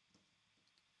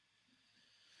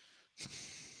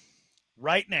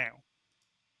 Right now,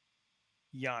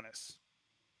 Giannis.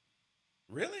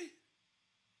 Really?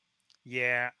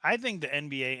 Yeah, I think the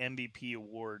NBA MVP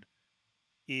award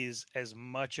is as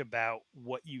much about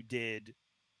what you did.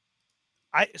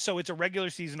 So it's a regular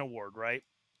season award, right?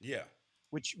 Yeah.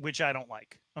 Which I don't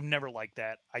like. I've never liked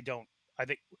that. I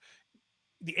think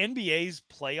the NBA's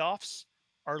playoffs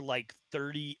are like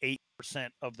 38%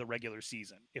 of the regular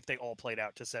season if they all played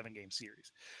out to 7-game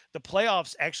series. The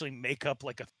playoffs actually make up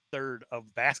like a third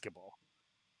of basketball,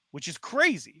 which is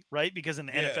crazy, right? Because in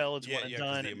the Yeah. NFL it's Yeah. one and Yeah.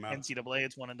 Because done, the and amount. NCAA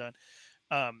it's one and done.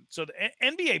 So the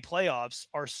NBA playoffs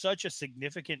are such a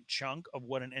significant chunk of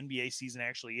what an NBA season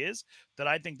actually is that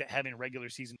I think that having regular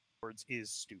season awards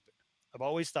is stupid. I've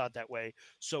always thought that way.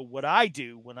 So what I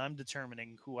do when I'm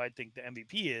determining who I think the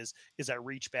MVP is I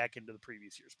reach back into the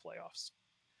previous year's playoffs.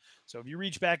 So if you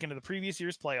reach back into the previous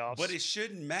year's But playoffs, it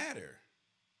shouldn't matter.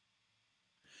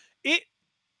 it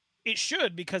it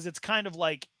should, because it's kind of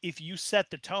like if you set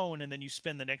the tone and then you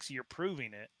spend the next year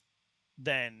proving it,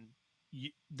 then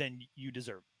you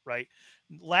deserve it, right?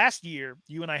 Last year,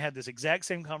 you and I had this exact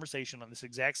same conversation on this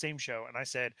exact same show, and I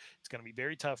said it's going to be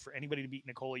very tough for anybody to beat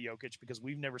Nikola Jokic because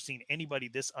we've never seen anybody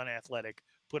this unathletic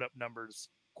put up numbers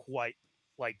quite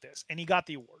like this, and he got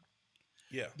the award.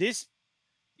 Yeah. This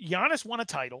Giannis won a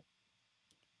title.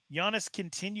 Giannis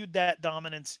continued that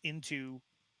dominance into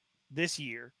this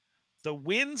year. The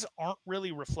wins aren't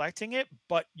really reflecting it,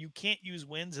 but you can't use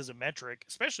wins as a metric,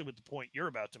 especially with the point you're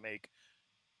about to make,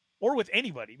 or with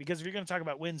anybody, because if you're going to talk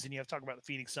about wins, then you have to talk about the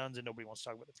Phoenix Suns, and nobody wants to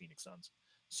talk about the Phoenix Suns.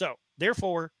 So,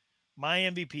 therefore, my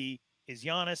MVP is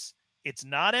Giannis. It's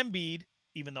not Embiid,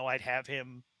 even though I'd have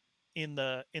him in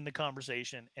the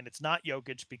conversation, and it's not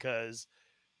Jokic because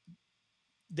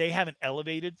they haven't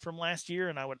elevated from last year,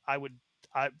 and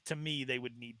to me they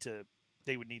would need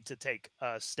to take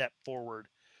a step forward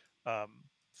um,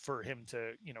 for him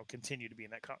to continue to be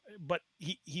in that. But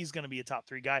he's going to be a top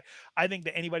 3 guy. I think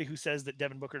that anybody who says that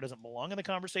Devin Booker doesn't belong in the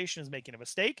conversation is making a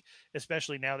mistake,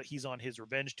 especially now that he's on his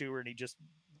revenge tour and he just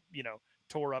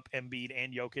tore up Embiid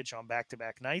and Jokic on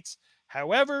back-to-back nights.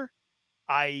 However,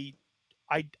 I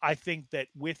think that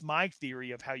with my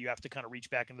theory of how you have to kind of reach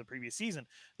back into the previous season,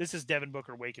 this is Devin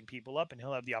Booker waking people up, and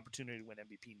he'll have the opportunity to win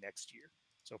MVP next year.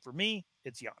 So for me,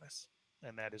 it's Giannis,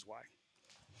 and that is why.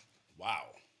 Wow.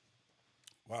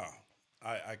 Wow.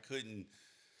 I couldn't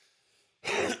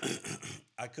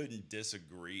I couldn't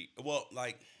disagree. Well,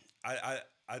 like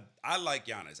I like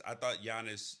Giannis. I thought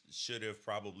Giannis should have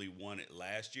probably won it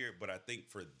last year, but I think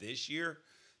for this year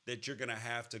that you're gonna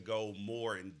have to go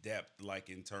more in depth, like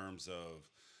in terms of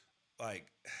like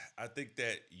I think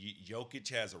that Jokic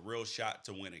has a real shot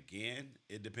to win again.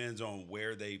 It depends on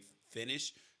where they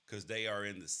finish because they are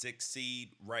in the 6th seed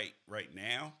right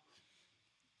now.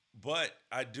 But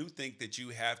I do think that you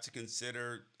have to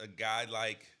consider a guy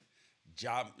like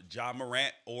Ja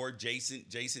Morant or Jason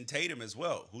Tatum as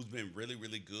well, who's been really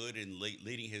really good in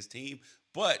leading his team.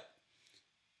 But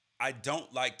I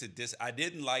don't like to I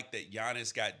didn't like that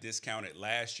Giannis got discounted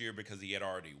last year because he had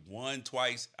already won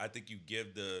twice. I think you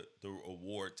give the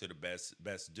award to the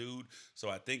best dude. So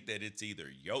I think that it's either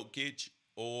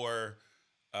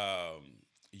um,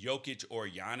 Jokic or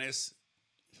Giannis.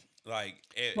 Like,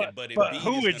 but But Embiid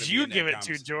who is going would to be you in that give it to,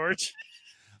 conversation. George?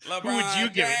 Who would you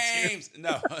LeBron give it James,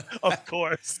 no, to? Of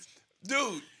course.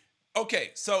 dude. Okay,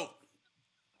 so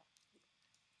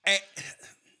and,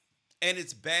 and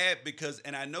it's bad because,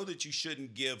 and I know that you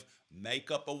shouldn't give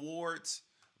makeup awards,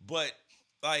 but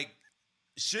like,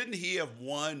 shouldn't he have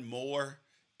won more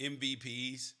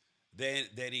MVPs than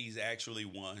he's actually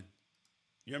won?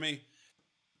 You know what I mean?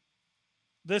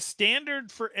 The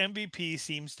standard for MVP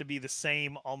seems to be the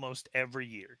same almost every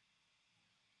year.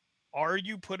 Are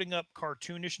you putting up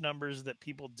cartoonish numbers that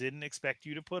people didn't expect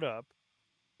you to put up?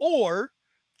 Or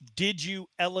did you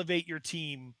elevate your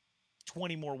team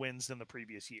 20 more wins than the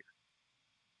previous year?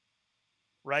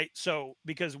 Right? So,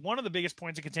 because one of the biggest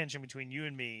points of contention between you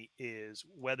and me is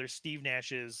whether Steve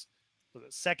Nash's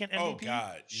second Oh MVP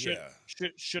God, should yeah.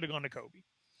 should have gone to Kobe.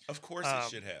 Of course it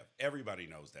should have. Everybody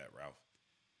knows that, Ralph.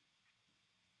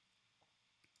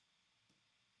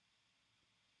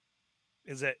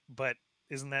 But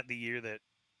isn't that the year that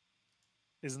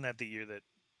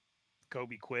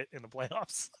Kobe quit in the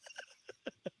playoffs?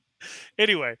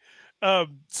 Anyway,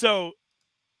 so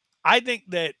I think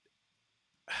that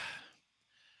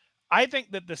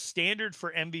the standard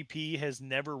for MVP has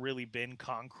never really been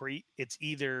concrete. It's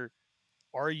either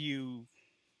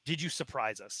did you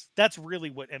surprise us? That's really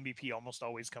what MVP almost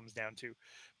always comes down to.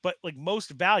 But like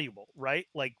most valuable, right?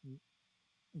 Like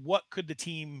what could the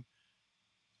team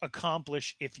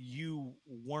accomplish if you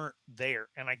weren't there?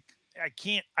 And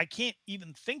I can't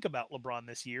even think about LeBron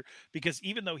this year, because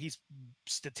even though he's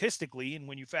statistically, and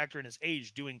when you factor in his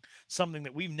age, doing something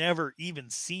that we've never even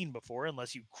seen before,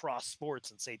 unless you cross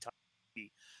sports and say Tom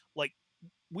Brady, like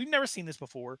we've never seen this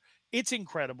before. It's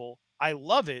incredible. I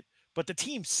love it, but the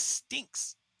team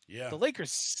stinks. Yeah. The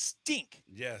Lakers stink.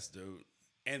 Yes, dude.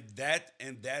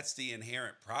 That's the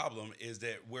inherent problem, is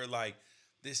that we're like,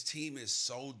 this team is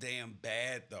so damn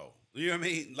bad though. You know what I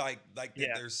mean? Like that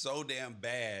Yeah. they're so damn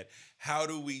bad. How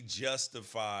do we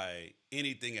justify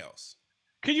anything else?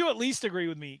 Could you at least agree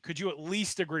with me? Could you at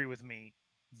least agree with me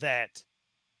that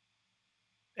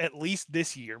at least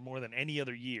this year, more than any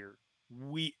other year,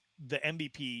 the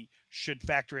MVP should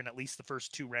factor in at least the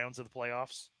first 2 rounds of the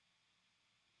playoffs?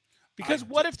 Because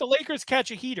what if the Lakers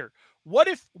catch a heater? What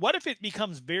if it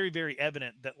becomes very, very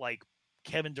evident that like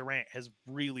Kevin Durant has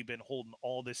really been holding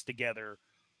all this together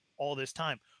all this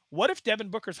time? What if Devin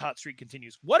Booker's hot streak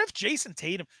continues? What if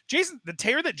the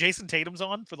tear that Jason Tatum's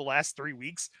on for the last 3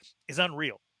 weeks is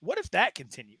unreal? What if that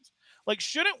continues? Like,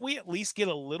 shouldn't we at least get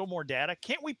a little more data?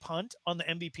 Can't we punt on the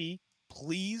MVP,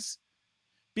 please?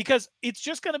 Because it's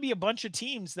just going to be a bunch of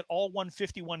teams that all won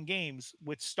 51 games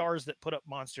with stars that put up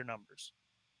monster numbers.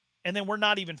 And then we're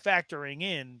not even factoring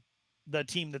in the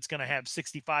team that's going to have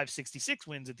 65, 66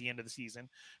 wins at the end of the season,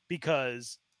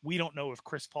 because we don't know if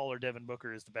Chris Paul or Devin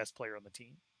Booker is the best player on the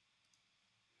team.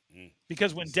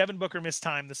 Because when Devin Booker missed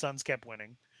time, the Suns kept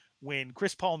winning. When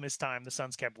Chris Paul missed time, the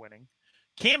Suns kept winning.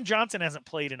 Cam Johnson hasn't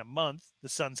played in a month. The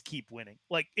Suns keep winning.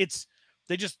 Like,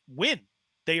 they just win.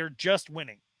 They are just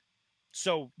winning.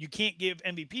 So you can't give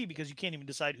MVP because you can't even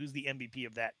decide who's the MVP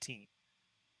of that team.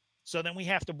 So then we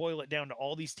have to boil it down to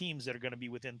all these teams that are going to be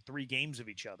within 3 games of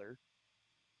each other.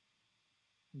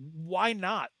 Why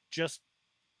not just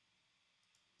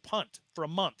punt for a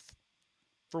month,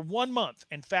 for 1 month,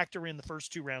 and factor in the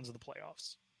first 2 rounds of the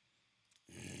playoffs?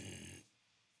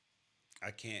 I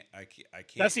can't.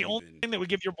 That's the only thing that would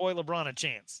give your boy LeBron a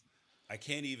chance. I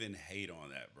can't even hate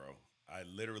on that, bro. I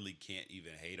literally can't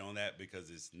even hate on that because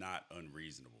it's not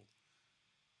unreasonable.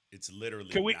 It's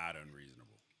literally not unreasonable.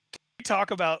 We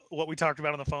talk about what we talked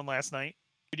about on the phone last night.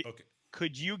 Okay.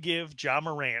 Could you give Ja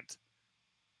Morant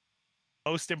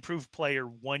most improved player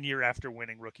 1 year after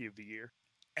winning Rookie of the Year?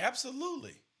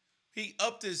 Absolutely. He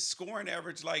upped his scoring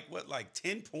average like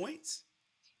 10 points?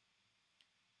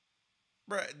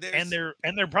 Bro, and they're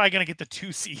probably going to get the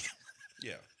 2 seed.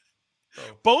 Yeah. Bro.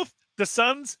 Both the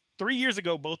Suns 3 years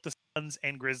ago, both the Suns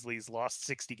and Grizzlies lost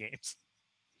 60 games.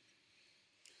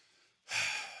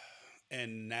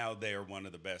 And now they are one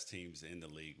of the best teams in the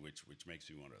league, which makes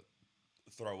me want to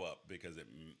throw up, because it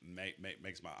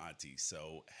makes my auntie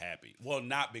so happy. Well,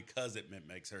 not because it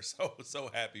makes her so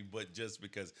happy, but just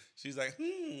because she's like,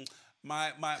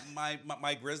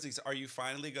 my Grizzlies. Are you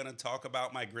finally going to talk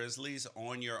about my Grizzlies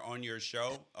on your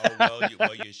show? Oh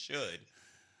well, you should.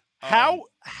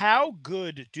 How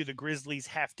good do the Grizzlies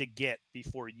have to get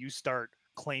before you start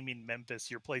claiming Memphis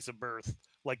your place of birth,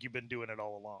 like you've been doing it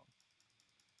all along?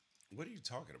 What are you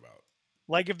talking about?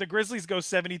 Like, if the Grizzlies go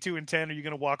 72-10, are you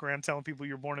going to walk around telling people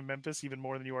you're born in Memphis even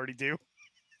more than you already do?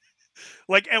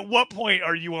 Like, at what point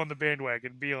are you on the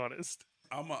bandwagon? Be honest.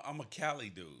 I'm a Cali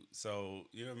dude, so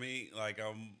you know what I mean. Like,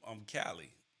 I'm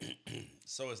Cali,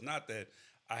 so it's not that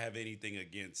I have anything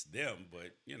against them,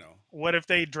 but you know. What if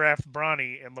they draft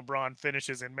Bronny and LeBron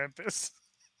finishes in Memphis?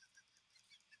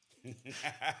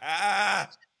 Hey,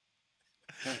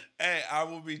 I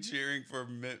will be cheering for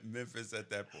Memphis at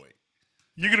that point.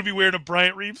 You're gonna be wearing a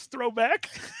Bryant Reeves throwback?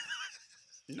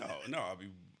 No, I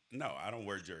don't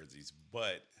wear jerseys,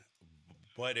 but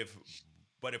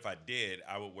if I did,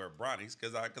 I would wear Bronny's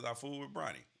because I fool with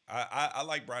Bronny. I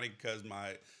like Bronny because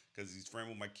he's friend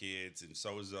with my kids, and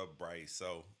so is Bryce.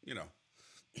 So you know,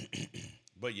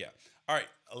 but yeah. All right,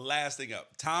 last thing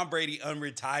up. Tom Brady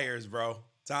unretires, bro.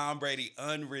 Tom Brady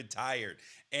unretired,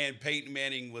 and Peyton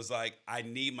Manning was like, "I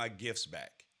need my gifts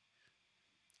back.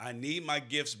 I need my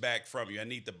gifts back from you. I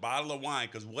need the bottle of wine,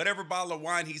 because whatever bottle of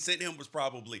wine he sent him was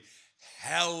probably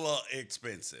hella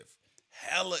expensive.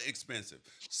 Hella expensive.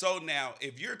 So now,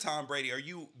 if you're Tom Brady,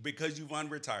 because you've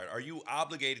unretired, are you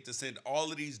obligated to send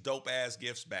all of these dope-ass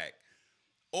gifts back?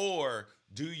 Or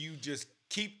do you just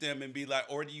keep them and be like,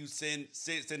 or do you send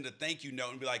a thank you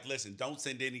note and be like, listen, don't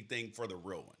send anything for the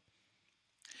real one?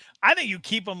 I think you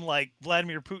keep them like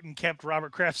Vladimir Putin kept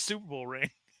Robert Kraft's Super Bowl ring.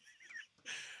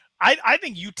 I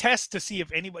think you test to see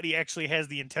if anybody actually has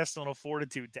the intestinal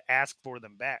fortitude to ask for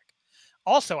them back.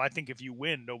 Also, I think if you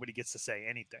win, nobody gets to say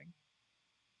anything.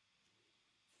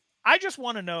 I just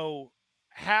want to know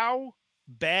how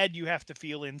bad you have to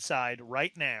feel inside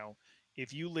right now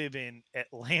if you live in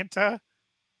Atlanta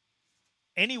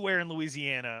anywhere in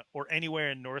Louisiana or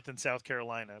anywhere in North and South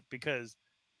Carolina, because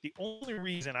the only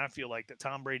reason I feel like that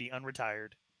Tom Brady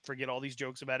unretired, forget all these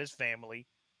jokes about his family,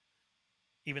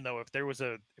 even though if there was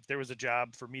a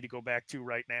job for me to go back to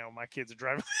right now, my kids are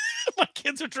driving my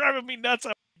kids are driving me nuts.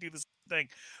 I do the same thing.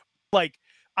 Like,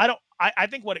 I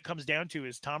think what it comes down to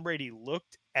is Tom Brady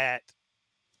looked at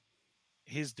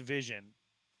his division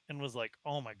and was like,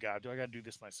 oh my God, do I got to do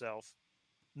this myself?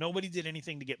 Nobody did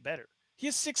anything to get better. He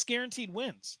has 6 guaranteed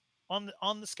wins on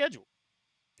the schedule.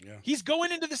 Yeah. He's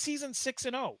going into the season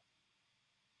 6-0.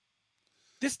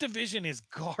 This division is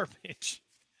garbage.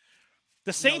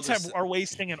 The Saints are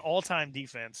wasting an all-time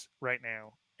defense right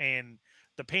now, and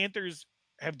the Panthers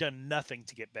have done nothing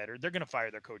to get better. They're going to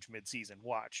fire their coach mid-season.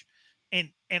 Watch.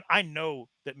 And I know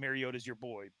that Mariota's your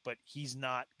boy, but he's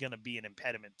not going to be an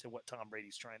impediment to what Tom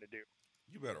Brady's trying to do.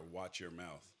 You better watch your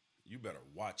mouth. You better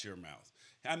watch your mouth.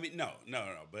 I mean, no.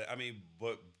 But I mean,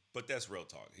 but that's real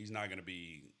talk. He's not going to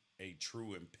be a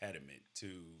true impediment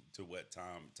to what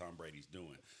Tom Brady's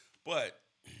doing. But,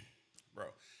 bro,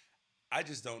 I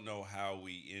just don't know how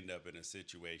we end up in a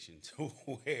situation to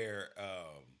where,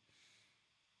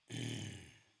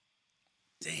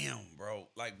 damn, bro,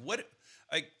 like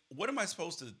what am I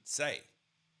supposed to say?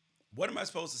 What am I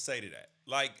supposed to say to that?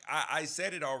 Like, I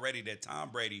said it already that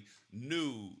Tom Brady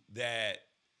knew that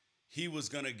he was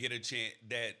going to get a chance,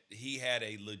 that he had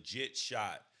a legit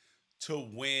shot to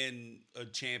win a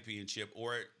championship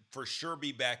or for sure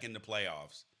be back in the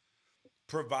playoffs,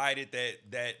 provided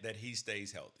that he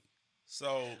stays healthy.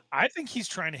 So I think he's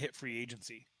trying to hit free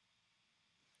agency.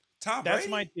 Tom Brady? That's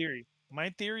my theory. My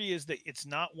theory is that it's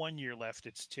not 1 year left,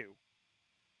 it's 2.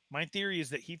 My theory is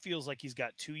that he feels like he's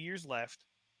got 2 years left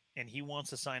and he wants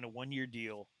to sign a 1-year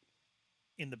deal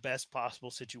in the best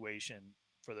possible situation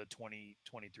for the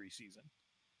 2023 season.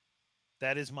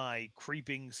 That is my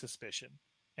creeping suspicion,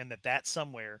 and that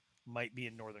somewhere might be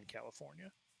in Northern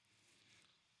California.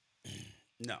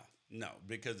 No,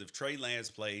 because if Trey Lance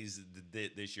plays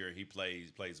this year, he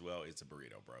plays well. It's a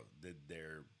burrito, bro. It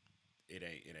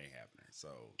ain't happening. So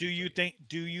do you think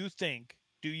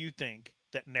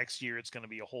that next year it's going to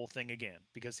be a whole thing again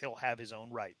because he'll have his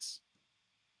own rights,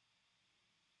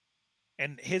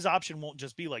 and his option won't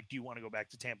just be like, do you want to go back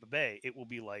to Tampa Bay? It will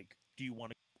be like, do you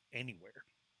want to go anywhere?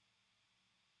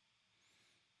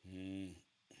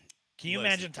 Can you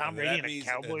imagine Tom Brady and a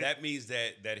Cowboy? That means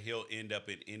that he'll end up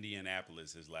in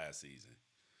Indianapolis his last season.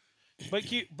 But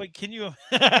can you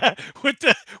with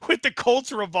the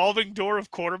Colts revolving door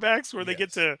of quarterbacks where they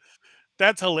get to?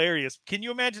 That's hilarious. Can you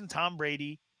imagine Tom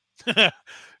Brady?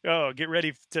 Oh, get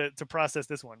ready to process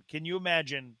this one. Can you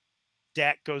imagine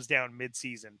Dak goes down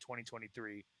mid-season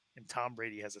 2023 and Tom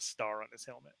Brady has a star on his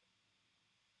helmet?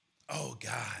 Oh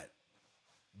God,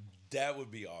 that would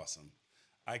be awesome.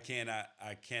 I cannot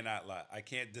lie. I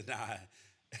can't deny.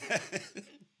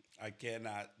 I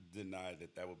cannot deny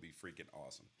that would be freaking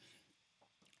awesome.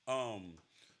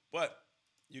 But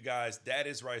you guys, that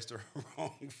is Wrighster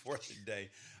Wrong for today.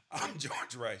 I'm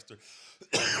George Wrighster.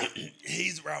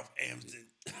 He's Ralph Amsden.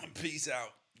 Peace out.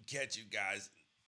 Catch you guys